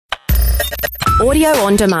Audio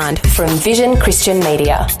on demand from Vision Christian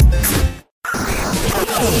Media.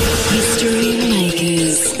 History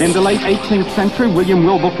Makers. In the late 18th century, William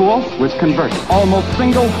Wilberforce was converted. Almost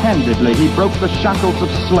single-handedly, he broke the shackles of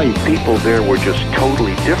slavery. People there were just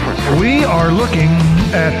totally different. We are looking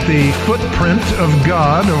at the footprint of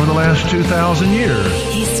God over the last 2,000 years.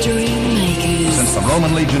 History Makers. Since the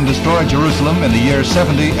Roman legion destroyed Jerusalem in the year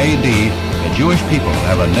 70 A.D., the Jewish people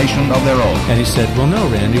have a nation of their own. And he said, well, no,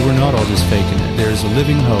 Randy, we're not all just faking it. There's a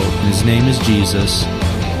living hope, and his name is Jesus.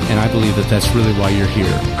 And I believe that that's really why you're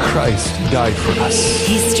here. Christ died for us.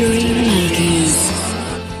 History Makers.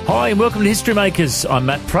 Hi and welcome to History Makers. I'm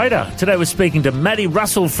Matt Prater. Today we're speaking to Matty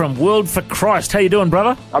Russell from World for Christ. How you doing,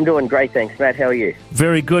 brother? I'm doing great, thanks, Matt. How are you?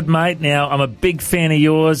 Very good, mate. Now, I'm a big fan of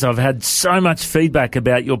yours. I've had so much feedback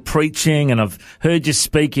about your preaching and I've heard you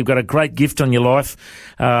speak. You've got a great gift on your life.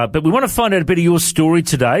 But we want to find out a bit of your story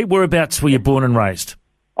today. Whereabouts were you born and raised?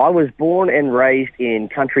 I was born and raised in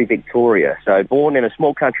country Victoria. So born in a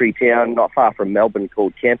small country town not far from Melbourne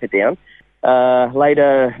called Camperdown.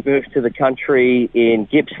 Later moved to the country in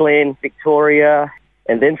Gippsland, Victoria,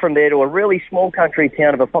 and then from there to a really small country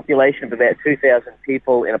town of a population of about 2,000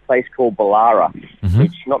 people in a place called Ballara,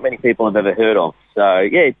 which not many people have ever heard of. So,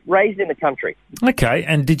 yeah, raised in the country. Okay,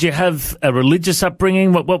 and did you have a religious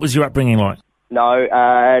upbringing? What was your upbringing like?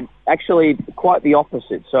 No, actually quite the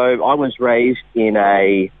opposite. So I was raised in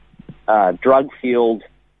a drug-fueled,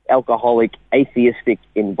 alcoholic, atheistic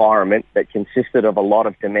environment that consisted of a lot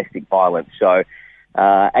of domestic violence. So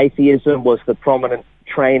atheism was the prominent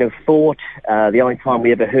train of thought. The only time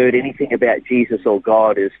we ever heard anything about Jesus or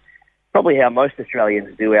God is probably how most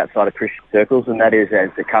Australians do outside of Christian circles, and that is as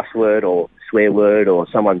a cuss word or swear word or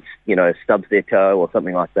someone, stubs their toe or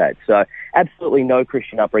something like that. So absolutely no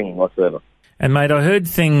Christian upbringing whatsoever. And, mate, I heard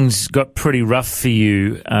things got pretty rough for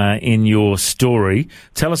you in your story.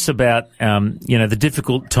 Tell us about, the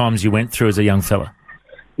difficult times you went through as a young fella.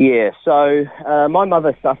 Yeah, so my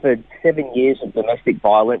mother suffered 7 years of domestic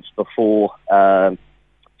violence before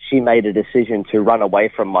she made a decision to run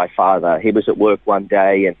away from my father. He was at work one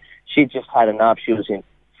day and she'd just had enough. She was in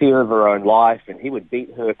fear of her own life and he would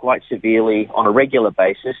beat her quite severely on a regular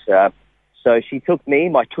basis. So she took me,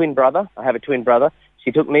 my twin brother, I have a twin brother,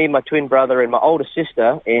 she took me, my twin brother, and my older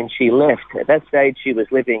sister, and she left. At that stage, she was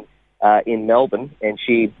living in Melbourne, and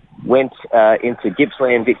she went into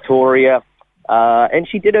Gippsland, Victoria, and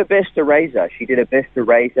she did her best to raise us. She did her best to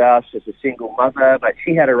raise us as a single mother, but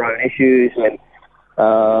she had her own issues, and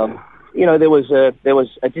there was a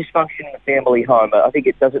dysfunction in the family home. I think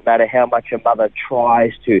it doesn't matter how much a mother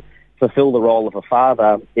tries to fulfill the role of a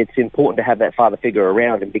father. It's important to have that father figure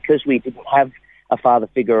around, and because we didn't have a father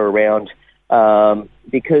figure around,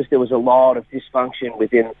 because there was a lot of dysfunction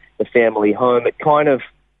within the family home, it kind of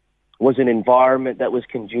was an environment that was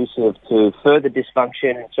conducive to further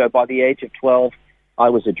dysfunction. And so by the age of 12, I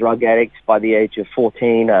was a drug addict. By the age of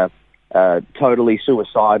 14, totally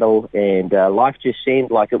suicidal, and life just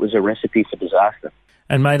seemed like it was a recipe for disaster.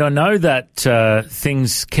 And, mate, I know that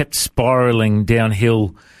things kept spiralling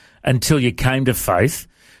downhill until you came to faith.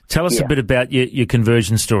 Tell us a bit about your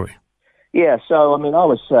conversion story. Yeah, so, I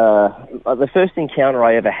was, the first encounter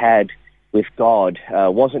I ever had with God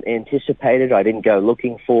wasn't anticipated. I didn't go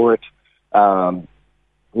looking for it.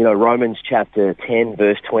 Romans chapter 10,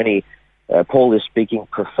 verse 20, Paul is speaking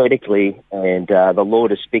prophetically, and the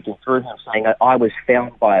Lord is speaking through him, saying, I was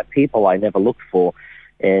found by a people I never looked for.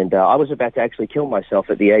 And I was about to actually kill myself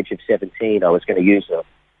at the age of 17. I was going to use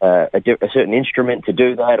a certain instrument to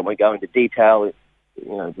do that, and we go into detail,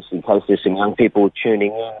 just in case there's some young people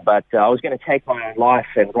tuning in. But I was going to take my own life,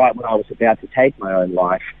 and right when I was about to take my own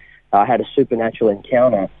life, I had a supernatural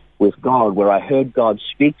encounter with God where I heard God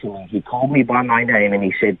speak to me. He called me by my name, and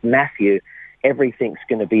he said, Matthew, everything's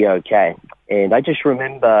going to be okay. And I just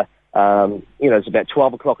remember, it's about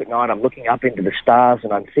 12 o'clock at night, I'm looking up into the stars,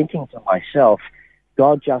 and I'm thinking to myself,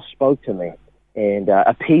 God just spoke to me, and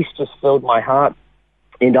a peace just filled my heart,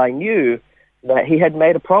 and I knew that he had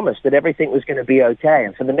made a promise that everything was going to be okay.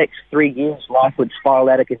 And for the next 3 years, life would spiral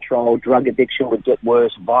out of control. Drug addiction would get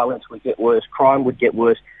worse. Violence would get worse. Crime would get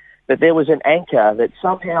worse. But there was an anchor that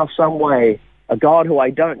somehow, some way, a God who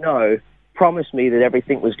I don't know promised me that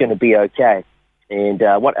everything was going to be okay. And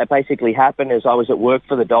what basically happened is I was at work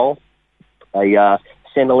for the dole, a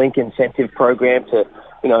Centrelink incentive program to,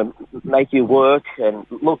 make you work and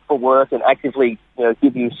look for work and actively,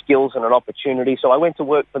 give you skills and an opportunity. So I went to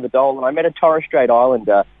work for the dole, and I met a Torres Strait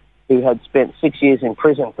Islander who had spent 6 years in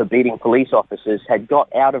prison for beating police officers, had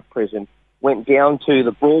got out of prison, went down to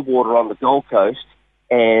the Broadwater on the Gold Coast,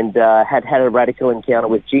 and had a radical encounter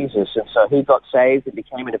with Jesus. And so he got saved and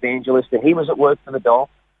became an evangelist, and he was at work for the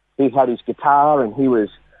dole. he had his guitar and he was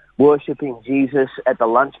worshipping Jesus at the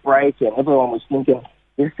lunch break, and everyone was thinking,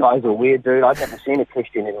 this guy's a weird dude. I've never seen a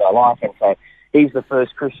Christian in my life. And so he's the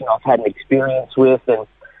first Christian I've had an experience with,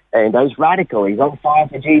 and he's radical. He's on fire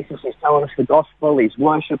for Jesus. He's telling us the gospel. He's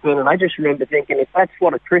worshiping. And I just remember thinking, if that's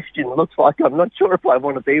what a Christian looks like, I'm not sure if I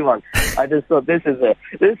want to be one. I just thought, this is a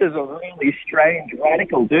really strange,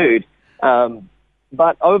 radical dude.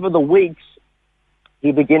 But over the weeks,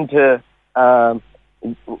 he began to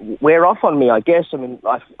wear off on me, I guess. I mean,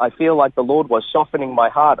 I feel like the Lord was softening my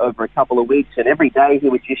heart over a couple of weeks, and every day he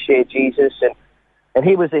would just share Jesus. And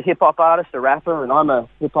he was a hip-hop artist, a rapper, and I'm a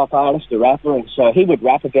hip-hop artist, a rapper, and so he would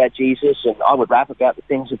rap about Jesus, and I would rap about the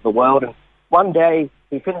things of the world. And one day,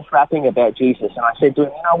 he finished rapping about Jesus, and I said to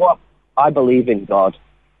him, you know what? I believe in God.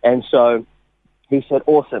 And so he said,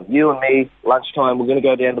 awesome, you and me, lunchtime, we're going to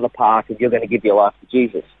go down to the park, and you're going to give your life to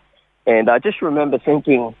Jesus. And I just remember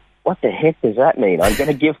thinking, what the heck does that mean? I'm going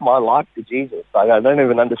to give my life to Jesus. Like, I don't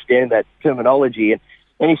even understand that terminology. And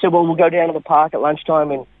he said, well, we'll go down to the park at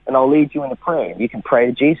lunchtime and I'll lead you in a prayer. You can pray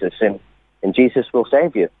to Jesus and Jesus will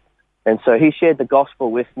save you. And so he shared the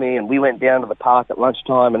gospel with me, and we went down to the park at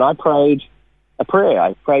lunchtime, and I prayed a prayer.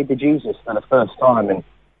 I prayed to Jesus for the first time. And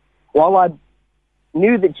while I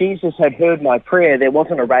knew that Jesus had heard my prayer, there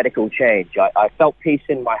wasn't a radical change. I felt peace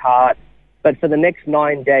in my heart. But for the next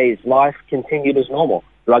 9 days, life continued as normal.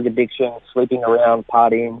 Drug addiction, sleeping around,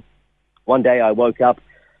 partying. One day I woke up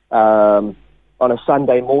on a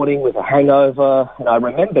Sunday morning with a hangover, and I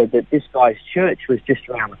remembered that this guy's church was just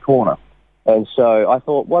around the corner. And so I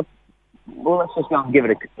thought, well, let's just go and give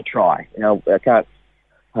it a try. You know, haven't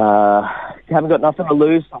got nothing to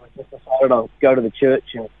lose, so I just decided I'll go to the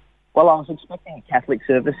church. And, well, I was expecting a Catholic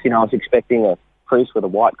service. You know, I was expecting a priest with a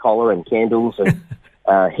white collar and candles and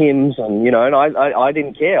hymns, and, you know, and I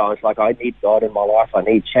didn't care. I was like, I need God in my life. I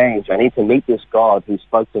need change. I need to meet this God who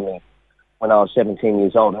spoke to me when I was 17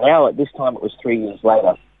 years old. And now at this time it was 3 years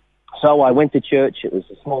later. So I went to church. It was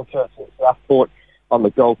a small church in Southport on the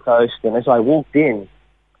Gold Coast. And as I walked in,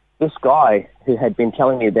 this guy who had been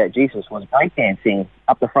telling me about Jesus was breakdancing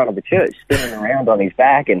up the front of the church, spinning around on his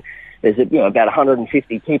back. And there's about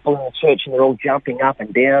 150 people in the church, and they're all jumping up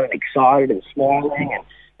and down and excited and smiling. And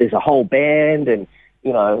there's a whole band, and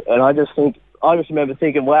and I just remember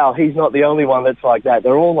thinking, wow, he's not the only one that's like that.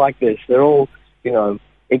 They're all like this. They're all,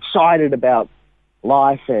 excited about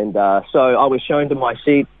life. And so I was shown to my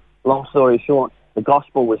seat. Long story short, the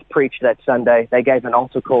gospel was preached that Sunday. They gave an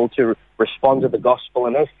altar call to respond to the gospel.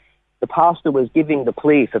 And as the pastor was giving the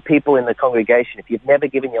plea for people in the congregation, if you've never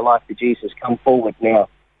given your life to Jesus, come forward now.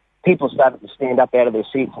 People started to stand up out of their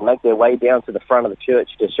seats and make their way down to the front of the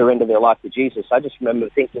church to surrender their life to Jesus. I just remember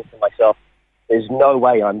thinking to myself, there's no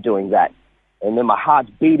way I'm doing that. And then my heart's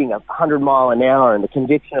beating 100 miles an hour, and the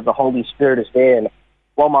conviction of the Holy Spirit is there. And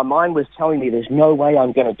while my mind was telling me there's no way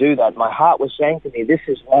I'm going to do that, my heart was saying to me, this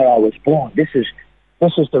is why I was born. This is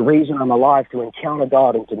the reason I'm alive, to encounter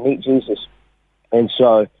God and to meet Jesus. And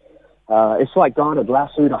so it's like God had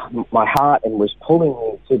lassoed my heart and was pulling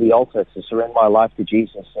me to the altar to surrender my life to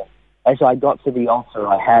Jesus. And as I got to the altar,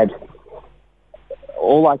 I had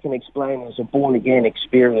all I can explain is a born-again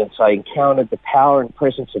experience. I encountered the power and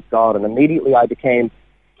presence of God, and immediately I became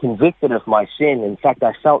convicted of my sin. In fact,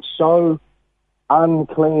 I felt so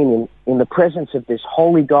unclean in the presence of this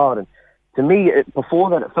holy God. And to me, before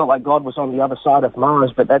that, it felt like God was on the other side of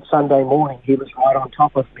Mars, but that Sunday morning, he was right on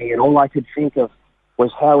top of me, and all I could think of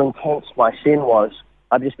was how intense my sin was.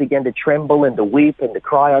 I just began to tremble and to weep and to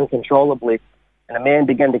cry uncontrollably, and a man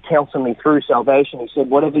began to counsel me through salvation. He said,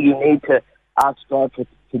 whatever you need to ask God for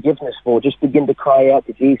forgiveness for, just begin to cry out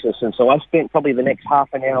to Jesus. And so I spent probably the next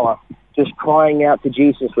half an hour just crying out to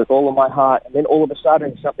Jesus with all of my heart. And then all of a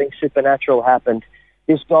sudden, something supernatural happened.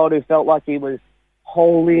 This God who felt like he was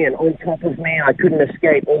holy and on top of me, I couldn't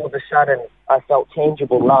escape. All of a sudden, I felt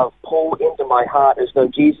tangible love pour into my heart as though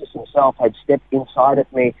Jesus himself had stepped inside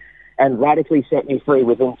of me and radically set me free.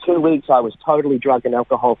 Within 2 weeks, I was totally drug and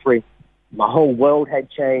alcohol free. My whole world had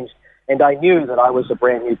changed, and I knew that I was a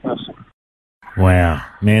brand new person. Wow,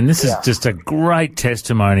 man, this is just a great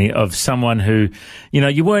testimony of someone who,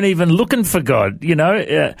 you weren't even looking for God,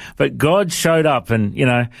 but God showed up. And,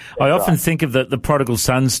 I often think of the prodigal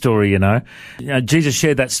son story, Jesus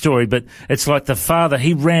shared that story, but it's like the father,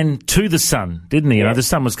 he ran to the son, didn't he? The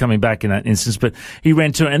son was coming back in that instance, but he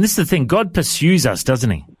ran to it. And this is the thing, God pursues us,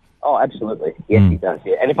 doesn't he? Oh, absolutely. Yes, he does.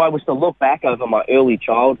 Yeah. And if I was to look back over my early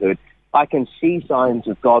childhood, I can see signs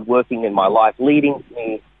of God working in my life, leading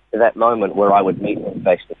me to that moment where I would meet him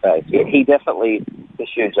face to face. Yeah, he definitely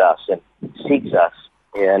pursues us and seeks us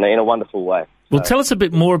in a wonderful way. Well, tell us a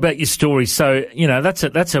bit more about your story. So,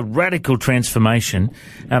 that's a radical transformation.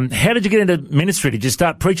 How did you get into ministry? Did you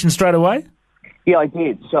start preaching straight away? Yeah, I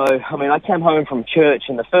did. So, I came home from church,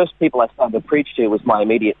 and the first people I started to preach to was my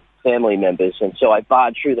immediate family members. And so I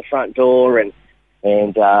barged through the front door, and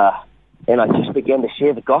I just began to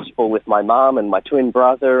share the gospel with my mum and my twin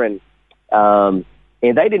brother, and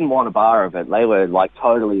they didn't want a bar of it. They were like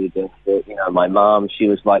totally against it. My mum, she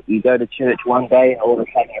was like, you go to church one day and all of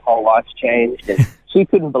a sudden your whole life's changed. And she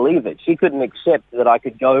couldn't believe it. She couldn't accept that I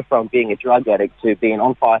could go from being a drug addict to being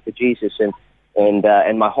on fire for Jesus and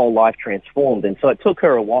my whole life transformed. And so it took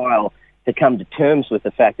her a while to come to terms with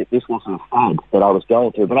the fact that this wasn't a fad that I was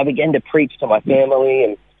going through. But I began to preach to my family,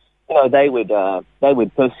 and they would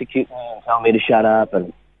persecute me and tell me to shut up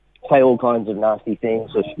and say all kinds of nasty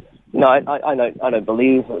things. Which, I don't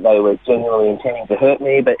believe that they were genuinely intending to hurt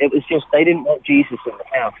me, but it was just they didn't want Jesus in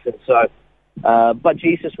the house, and so. But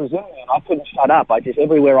Jesus was in me, and I couldn't shut up.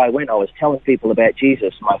 Everywhere I went, I was telling people about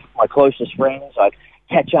Jesus. My closest friends, I'd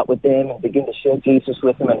catch up with them and begin to share Jesus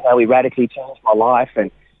with them and how he radically changed my life,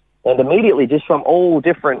 and immediately, just from all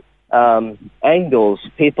different angles,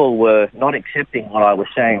 people were not accepting what I was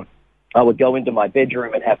saying. I would go into my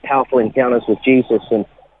bedroom and have powerful encounters with Jesus, and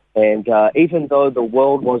even though the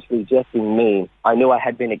world was rejecting me, I knew I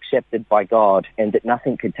had been accepted by God and that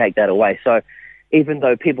nothing could take that away. So even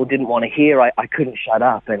though people didn't want to hear, I couldn't shut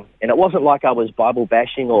up. And it wasn't like I was Bible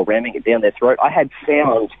bashing or ramming it down their throat. I had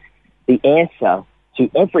found the answer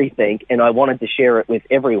to everything, and I wanted to share it with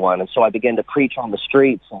everyone. And so I began to preach on the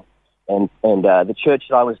streets, and the church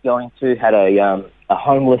that I was going to had a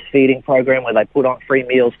homeless feeding program where they put on free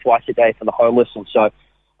meals twice a day for the homeless. And so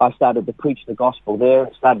I started to preach the gospel there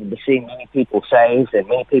and started to see many people saved and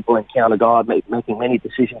many people encounter God, making many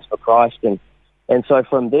decisions for Christ. And so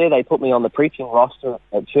from there, they put me on the preaching roster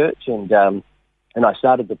at church, and I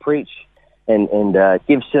started to preach and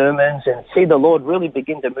give sermons and see the Lord really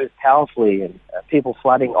begin to move powerfully, and people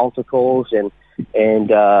flooding altar calls. And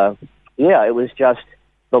it was just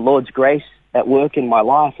the Lord's grace at work in my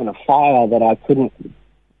life, and a fire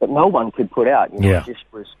that no one could put out. It just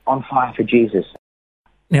was on fire for Jesus.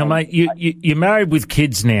 Now, mate, you're married with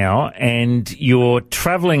kids now, and you're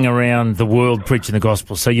travelling around the world preaching the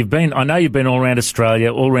gospel. So I know you've been all around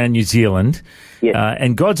Australia, all around New Zealand,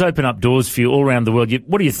 and God's opened up doors for you all around the world.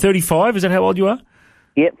 What are you, 35? Is that how old you are?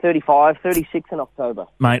 Yep, 35, 36 in October.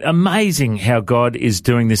 Mate, amazing how God is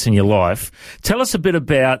doing this in your life. Tell us a bit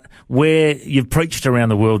about where you've preached around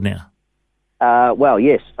the world now.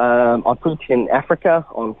 Yes. I preached in Africa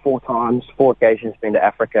on 4 occasions, been to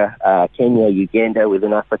Africa, Kenya, Uganda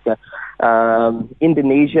within Africa,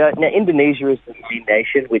 Indonesia. Now, Indonesia is the main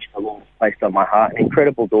nation which the Lord has placed on my heart, and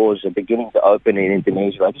incredible doors are beginning to open in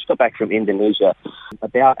Indonesia. I just got back from Indonesia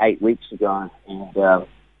about 8 weeks ago, and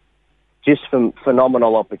just some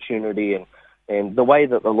phenomenal opportunity, and the way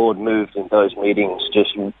that the Lord moved in those meetings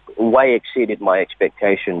just way exceeded my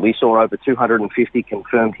expectation. We saw over 250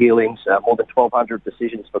 confirmed healings, more than 1,200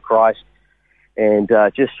 decisions for Christ, and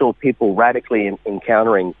just saw people radically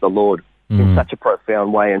encountering the Lord in such a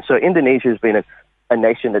profound way. And so Indonesia has been a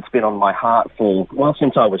nation that's been on my heart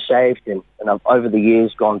since I was saved, and I've over the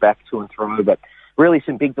years gone back to and through, but really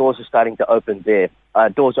some big doors are starting to open there.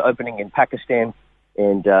 Doors are opening in Pakistan,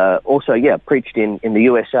 and also, preached in the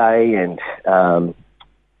USA and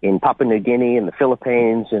in Papua New Guinea and the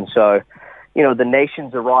Philippines. And so, the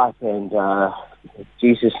nations are ripe, and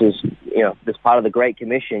Jesus is, this part of the Great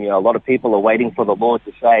Commission. A lot of people are waiting for the Lord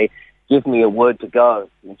to say, give me a word to go.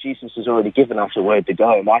 And Jesus has already given us a word to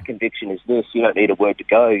go. My conviction is this: you don't need a word to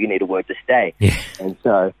go, you need a word to stay. Yeah. And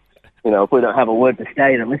so, if we don't have a word to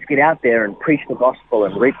stay, then let's get out there and preach the gospel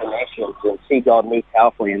and reach the nations and see God move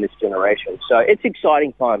powerfully in this generation. So it's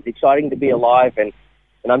exciting times, exciting to be alive, and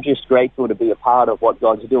I'm just grateful to be a part of what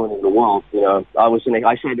God's doing in the world.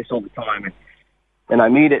 I say this all the time, and I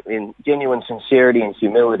mean it in genuine sincerity and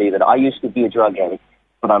humility, that I used to be a drug addict,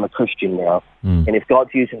 but I'm a Christian now. And if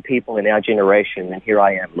God's using people in our generation, then here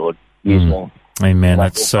I am, Lord. Use me. Amen.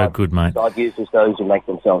 That's so good, mate. God uses those who make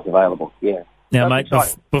themselves available. Yeah. Now, mate,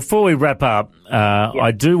 before we wrap up,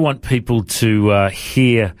 I do want people to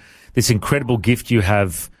hear this incredible gift you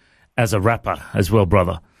have as a rapper as well,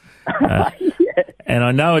 brother. And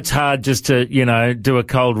I know it's hard just to, do a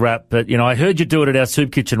cold rap, but, I heard you do it at our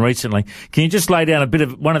soup kitchen recently. Can you just lay down a bit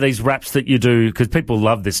of one of these raps that you do? Because people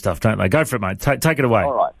love this stuff, don't they? Go for it, mate. Take it away.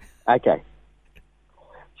 All right. Okay.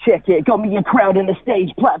 Check it, got me a crowd in the stage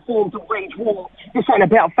platform to rage war. This ain't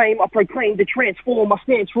about fame, I proclaim to transform. My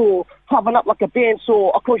stance raw, carving up like a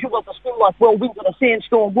bandsaw. I cause you up to spin like whirlwinds in a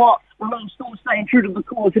sandstorm. What? remain still staying true to the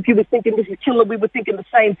cause. If you were thinking this is killer, we were thinking the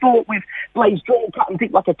same thought. With blades drawn, cut and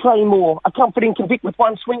pick like a claymore. A comforting convict with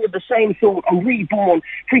one swing of the same thought. I'm reborn,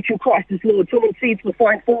 preaching Christ as Lord. Sowing seeds for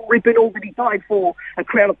fine fall, reaping all that he died for. A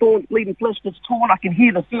crown of thorns, bleeding flesh that's torn. I can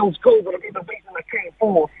hear the fields cold, but I hear the reason I came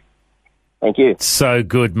forth. Thank you. So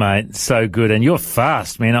good, mate. So good. And you're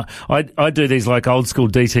fast, man. I do these like old school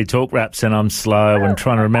DT talk raps and I'm slow and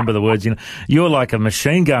trying to remember the words. You know, you're like a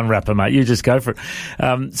machine gun rapper, mate. You just go for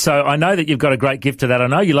it. So I know that you've got a great gift to that. I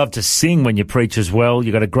know you love to sing when you preach as well.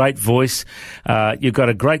 You've got a great voice. You've got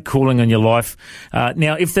a great calling in your life.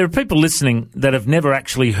 Now, if there are people listening that have never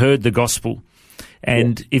actually heard the gospel,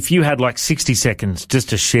 and if you had like 60 seconds just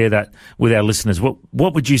to share that with our listeners, what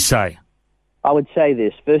would you say? I would say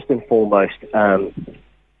this, first and foremost,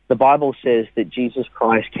 the Bible says that Jesus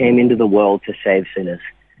Christ came into the world to save sinners.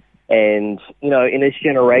 And, you know, in this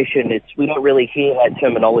generation, we don't really hear that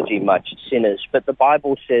terminology much, sinners, but the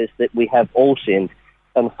Bible says that we have all sinned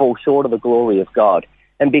and fall short of the glory of God.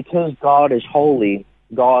 And because God is holy,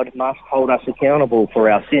 God must hold us accountable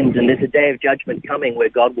for our sins. And there's a day of judgment coming where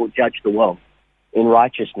God will judge the world in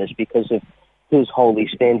righteousness because of his holy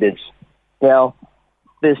standards. Now,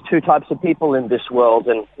 there's two types of people in this world,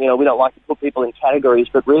 and, you know, we don't like to put people in categories,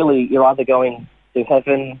 but really you're either going to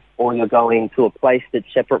heaven or you're going to a place that's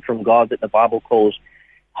separate from God that the Bible calls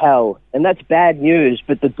hell. And that's bad news,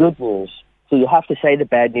 but the good news. So you have to say the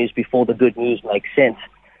bad news before the good news makes sense,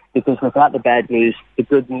 because without the bad news, the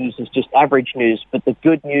good news is just average news. But the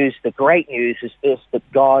good news, the great news is this, that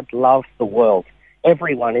God loved the world,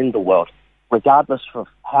 everyone in the world, regardless of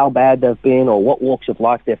how bad they've been or what walks of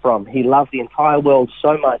life they're from. He loved the entire world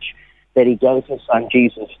so much that he gave his son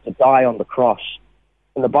Jesus to die on the cross.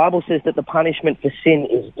 And the Bible says that the punishment for sin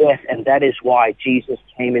is death, and that is why Jesus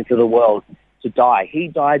came into the world to die. He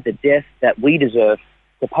died the death that we deserve,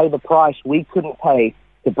 to pay the price we couldn't pay,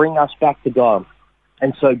 to bring us back to God.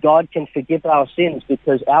 And so God can forgive our sins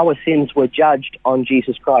because our sins were judged on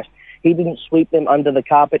Jesus Christ. He didn't sweep them under the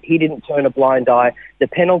carpet. He didn't turn a blind eye. The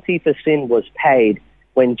penalty for sin was paid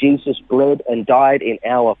when Jesus bled and died in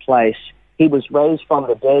our place. He was raised from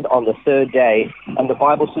the dead on the third day. And the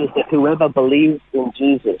Bible says that whoever believes in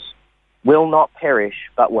Jesus will not perish,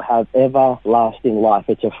 but will have everlasting life.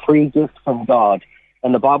 It's a free gift from God.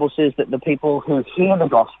 And the Bible says that the people who hear the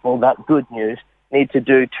gospel, that good news, need to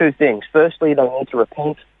do two things. Firstly, they need to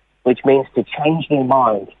repent, which means to change their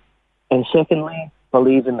mind. And secondly,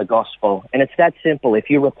 believe in the gospel. And it's that simple. If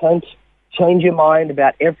you repent, change your mind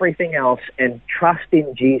about everything else and trust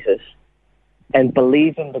in Jesus and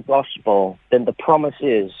believe in the gospel, then the promise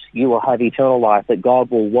is you will have eternal life, that God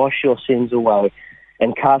will wash your sins away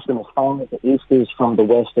and cast them as far as the east is from the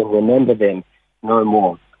west and remember them no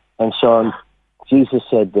more. And so Jesus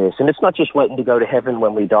said this, and it's not just waiting to go to heaven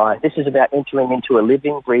when we die. This is about entering into a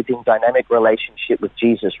living, breathing, dynamic relationship with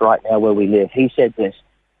Jesus right now where we live. He said this.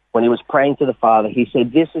 When he was praying to the Father, he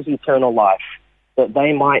said, this is eternal life, that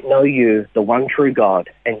they might know you, the one true God,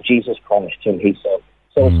 and Jesus Christ, whom he sent.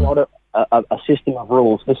 So it's not a system of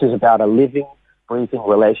rules. This is about a living, breathing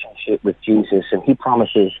relationship with Jesus, and he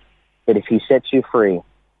promises that if he sets you free,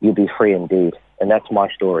 you'll be free indeed. And that's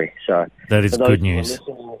my story. So that is good news.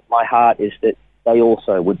 My heart is that they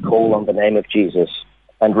also would call on the name of Jesus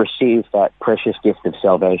and receive that precious gift of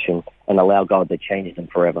salvation and allow God to change them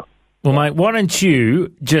forever. Well, mate, why don't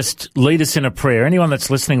you just lead us in a prayer? Anyone that's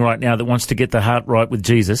listening right now that wants to get the heart right with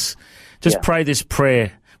Jesus, just pray this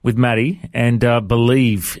prayer with Matty and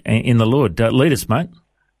believe in the Lord. Lead us, mate.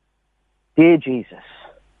 Dear Jesus,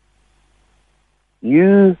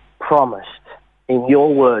 you promised in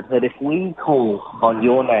your word that if we call on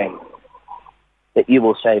your name, that you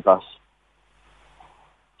will save us.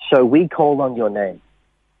 So we call on your name.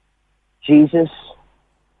 Jesus,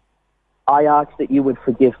 I ask that you would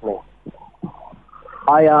forgive me.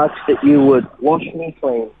 I ask that you would wash me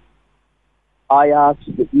clean. I ask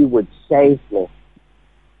that you would save me.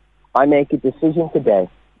 I make a decision today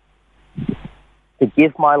to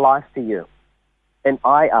give my life to you. And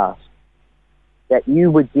I ask that you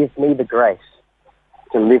would give me the grace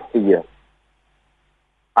to live for you.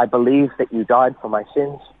 I believe that you died for my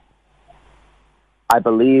sins. I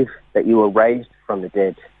believe that you were raised from the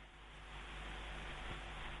dead.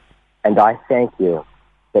 And I thank you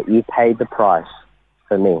that you paid the price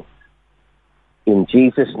for me. In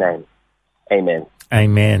Jesus' name, amen.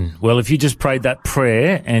 Amen. Well, if you just prayed that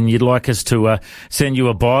prayer and you'd like us to send you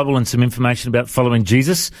a Bible and some information about following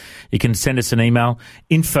Jesus, you can send us an email,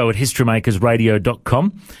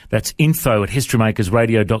 info@historymakersradio.com. That's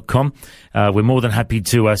info@historymakersradio.com. We're more than happy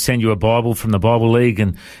to send you a Bible from the Bible League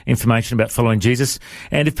and information about following Jesus.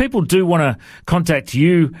 And if people do want to contact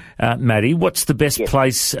you, Maddie, what's the best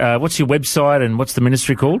place? What's your website and what's the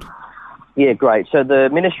ministry called? Yeah, great. So the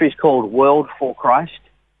ministry is called World for Christ.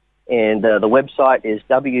 And the website is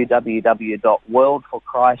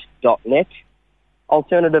www.worldforchrist.net.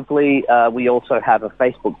 Alternatively, we also have a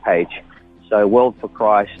Facebook page, so World for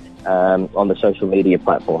Christ on the social media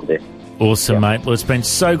platform there. Awesome, mate. Well, it's been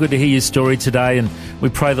so good to hear your story today, and we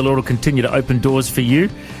pray the Lord will continue to open doors for you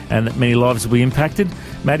and that many lives will be impacted.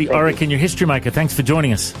 Maddie, I reckon you're a history maker. Thanks for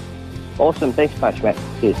joining us. Awesome. Thanks much, Matt.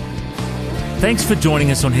 Cheers. Thanks for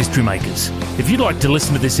joining us on History Makers. If you'd like to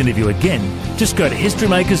listen to this interview again, just go to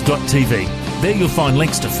historymakers.tv. There you'll find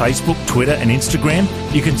links to Facebook, Twitter and Instagram.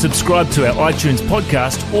 You can subscribe to our iTunes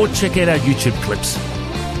podcast or check out our YouTube clips.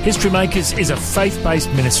 History Makers is a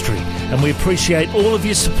faith-based ministry and we appreciate all of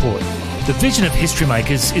your support. The vision of History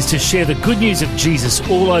Makers is to share the good news of Jesus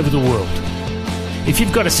all over the world. If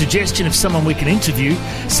you've got a suggestion of someone we can interview,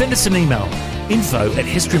 send us an email,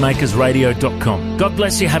 info@historymakersradio.com. God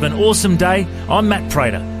bless you. Have an awesome day. I'm Matt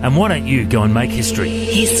Prater, and why don't you go and make history?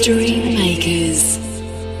 History Makers.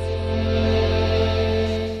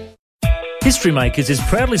 History Makers is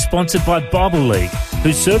proudly sponsored by Bible League,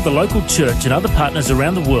 who serve the local church and other partners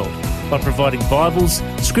around the world by providing Bibles,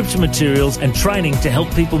 scripture materials and training to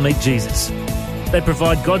help people meet Jesus. They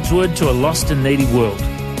provide God's Word to a lost and needy world.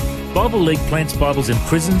 Bible League plants Bibles in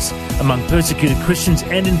prisons, among persecuted Christians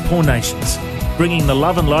and in poor nations, bringing the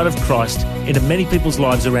love and light of Christ into many people's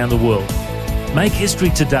lives around the world. Make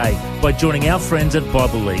history today by joining our friends at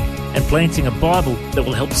Bible League and planting a Bible that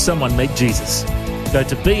will help someone meet Jesus. Go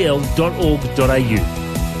to bl.org.au.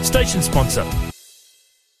 Station sponsor.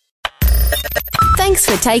 Thanks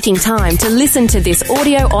for taking time to listen to this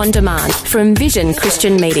audio on demand from Vision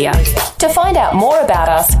Christian Media. To find out more about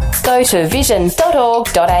us, go to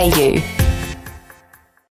vision.org.au.